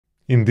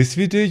In this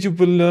video you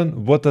will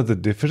learn what are the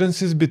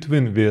differences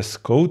between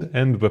Vscode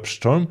and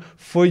Webstorm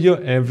for your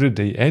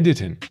everyday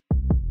editing.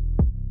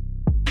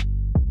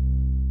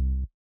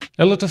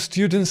 A lot of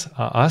students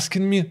are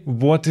asking me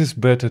what is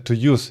better to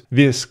use,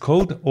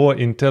 Vscode or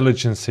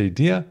Intelligence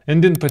IDEA,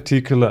 and in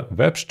particular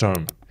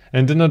Webstorm.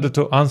 And in order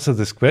to answer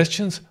these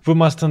questions, we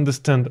must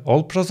understand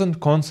all pros and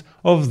cons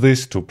of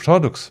these two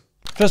products.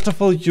 First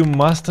of all, you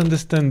must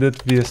understand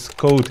that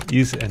Vscode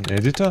is an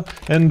editor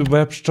and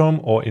Webstorm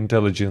or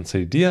Intelligence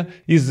IDEA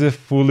is a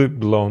fully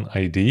blown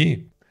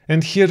IDE.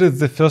 And here is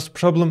the first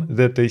problem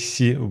that I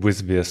see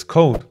with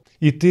Vscode.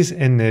 It is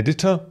an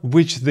editor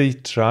which they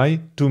try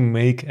to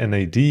make an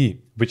IDE,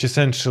 which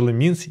essentially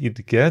means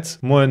it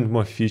gets more and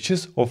more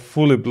features of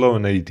fully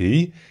blown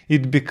IDE,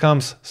 it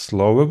becomes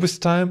slower with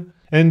time,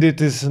 and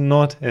it is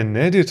not an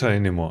editor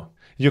anymore.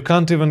 You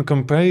can't even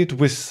compare it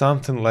with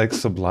something like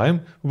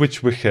Sublime,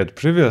 which we had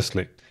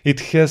previously. It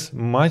has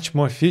much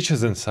more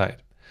features inside.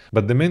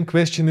 But the main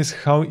question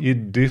is how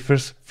it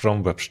differs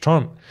from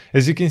Webstorm.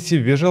 As you can see,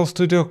 Visual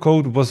Studio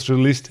Code was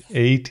released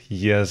 8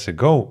 years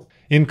ago.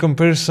 In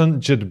comparison,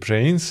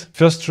 JetBrains'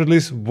 first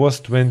release was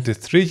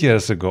 23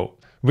 years ago,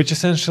 which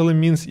essentially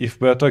means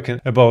if we are talking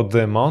about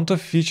the amount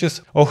of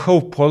features or how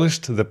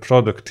polished the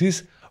product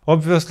is,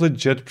 obviously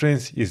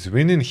JetBrains is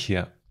winning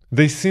here.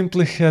 They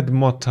simply had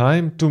more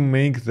time to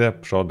make their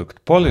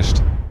product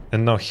polished.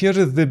 And now here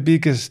is the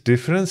biggest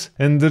difference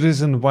and the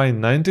reason why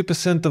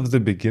 90% of the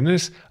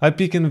beginners are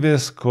picking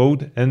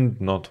Vscode and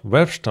not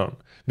Webstorm.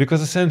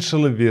 Because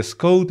essentially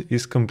Vscode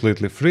is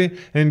completely free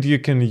and you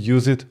can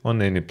use it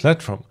on any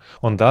platform.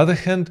 On the other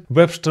hand,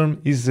 Webstorm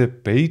is a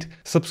paid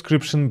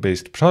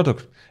subscription-based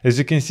product. As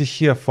you can see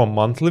here, for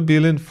monthly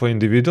billing for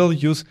individual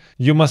use,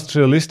 you must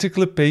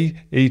realistically pay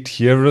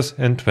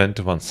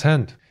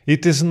 €8.21.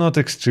 It is not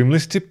extremely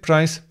steep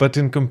price, but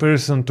in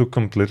comparison to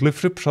completely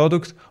free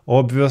product,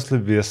 obviously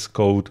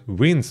Vscode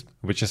wins,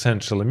 which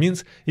essentially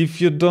means if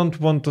you don't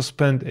want to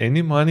spend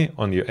any money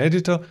on your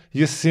editor,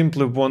 you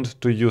simply want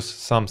to use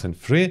something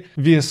free,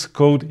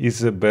 Vscode is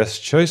the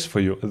best choice for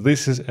you.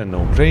 This is a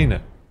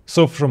no-brainer.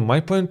 So from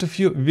my point of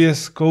view,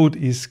 Vscode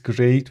is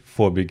great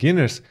for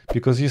beginners,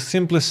 because you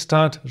simply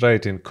start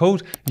writing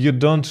code, you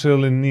don't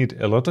really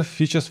need a lot of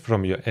features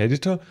from your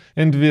editor,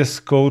 and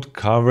Vscode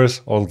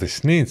covers all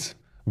these needs.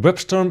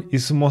 Webstorm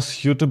is more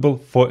suitable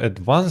for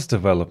advanced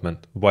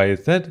development. Why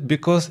is that?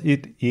 Because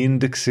it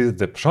indexes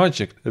the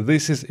project.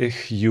 This is a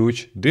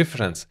huge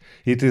difference.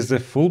 It is a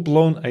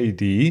full-blown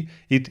IDE,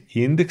 it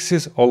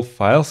indexes all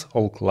files,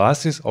 all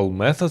classes, all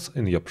methods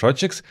in your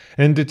projects,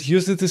 and it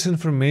uses this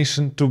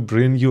information to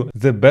bring you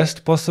the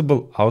best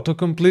possible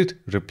autocomplete,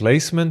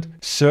 replacement,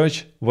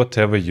 search,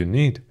 whatever you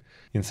need.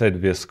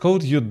 Inside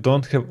Vscode you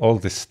don't have all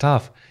this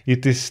stuff.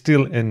 It is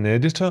still an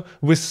editor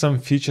with some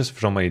features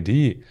from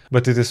IDE,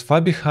 but it is far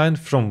behind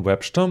from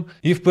Webstorm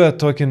if we are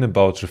talking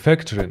about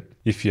refactoring.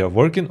 If you are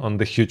working on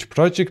the huge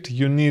project,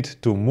 you need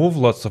to move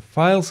lots of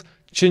files,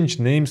 change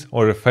names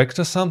or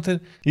refactor something,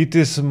 it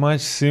is much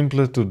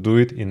simpler to do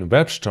it in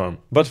Webstorm.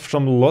 But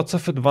from lots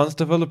of advanced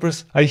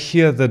developers, I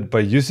hear that by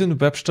using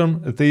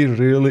Webstorm they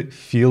really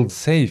feel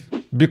safe.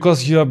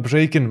 Because you are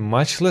breaking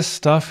much less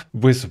stuff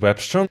with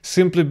Webstorm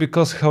simply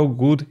because how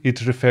good it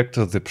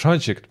refactors the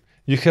project.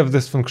 You have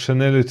this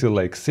functionality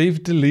like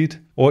save delete,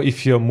 or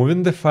if you are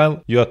moving the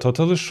file, you are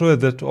totally sure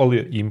that all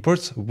your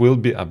imports will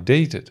be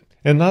updated.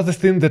 Another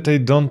thing that I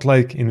don't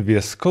like in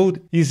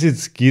Vscode is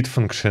its Git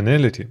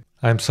functionality.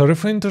 I'm sorry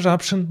for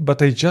interruption,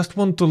 but I just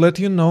want to let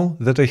you know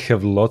that I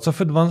have lots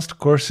of advanced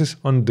courses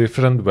on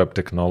different web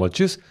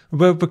technologies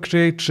where we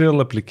create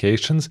real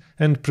applications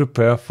and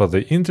prepare for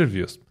the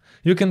interviews.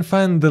 You can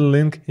find the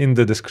link in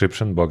the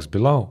description box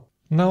below.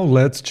 Now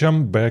let's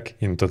jump back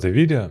into the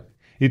video.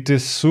 It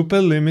is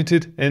super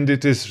limited and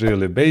it is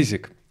really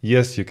basic.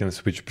 Yes, you can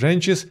switch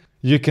branches,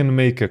 you can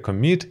make a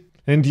commit,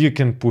 and you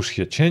can push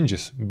your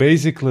changes.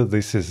 Basically,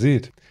 this is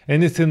it.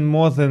 Anything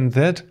more than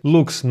that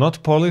looks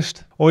not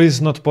polished or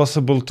is not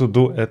possible to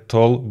do at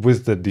all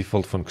with the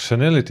default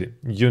functionality.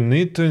 You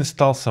need to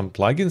install some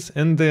plugins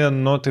and they are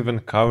not even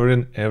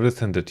covering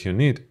everything that you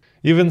need.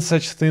 Even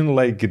such thing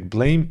like git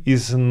blame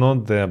is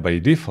not there by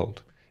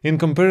default. In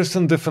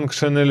comparison, the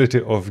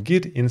functionality of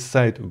Git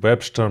inside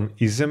Webstorm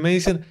is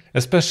amazing,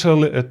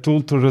 especially a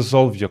tool to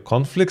resolve your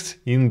conflicts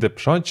in the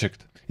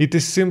project. It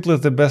is simply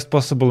the best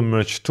possible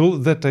merge tool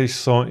that I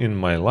saw in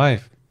my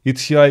life.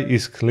 Its UI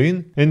is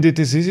clean and it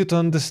is easy to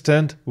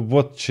understand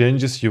what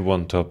changes you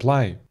want to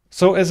apply.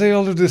 So as I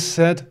already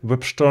said,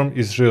 Webstorm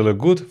is really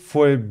good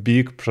for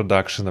big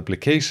production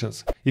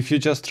applications. If you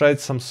just write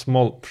some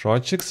small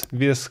projects,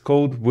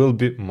 Vscode will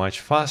be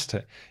much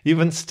faster.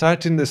 Even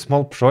starting a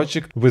small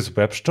project with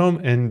Webstorm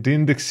and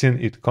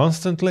indexing it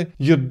constantly,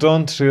 you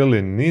don't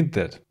really need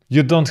that.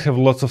 You don't have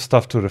lots of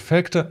stuff to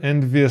refactor,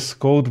 and VS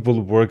Code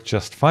will work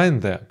just fine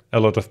there. A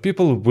lot of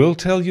people will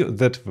tell you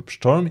that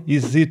WebStorm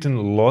is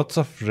eating lots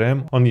of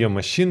RAM on your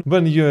machine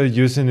when you are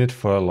using it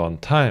for a long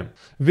time.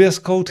 VS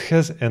Code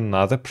has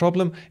another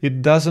problem: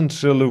 it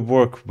doesn't really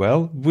work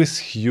well with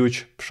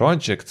huge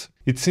projects.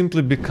 It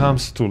simply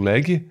becomes too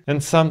laggy,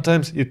 and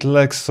sometimes it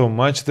lags so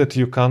much that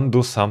you can't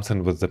do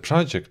something with the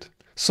project.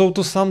 So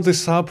to sum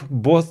this up,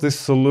 both these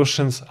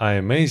solutions are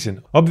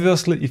amazing.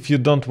 Obviously, if you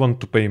don't want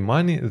to pay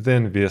money,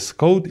 then VS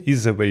Code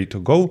is a way to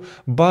go,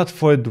 but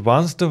for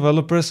advanced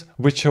developers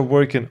which are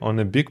working on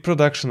a big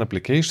production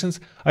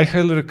applications, I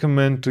highly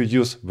recommend to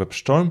use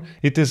WebStorm.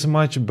 It is a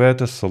much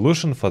better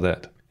solution for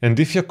that. And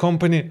if your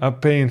company are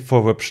paying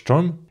for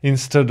WebStorm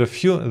instead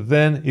of you,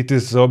 then it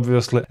is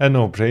obviously a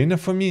no-brainer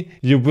for me.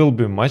 You will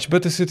be much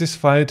better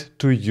satisfied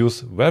to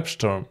use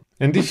WebStorm.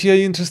 And if you are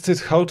interested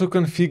how to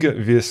configure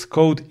VS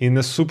Code in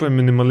a super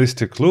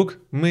minimalistic look,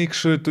 make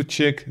sure to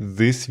check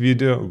this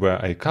video where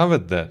I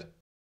covered that.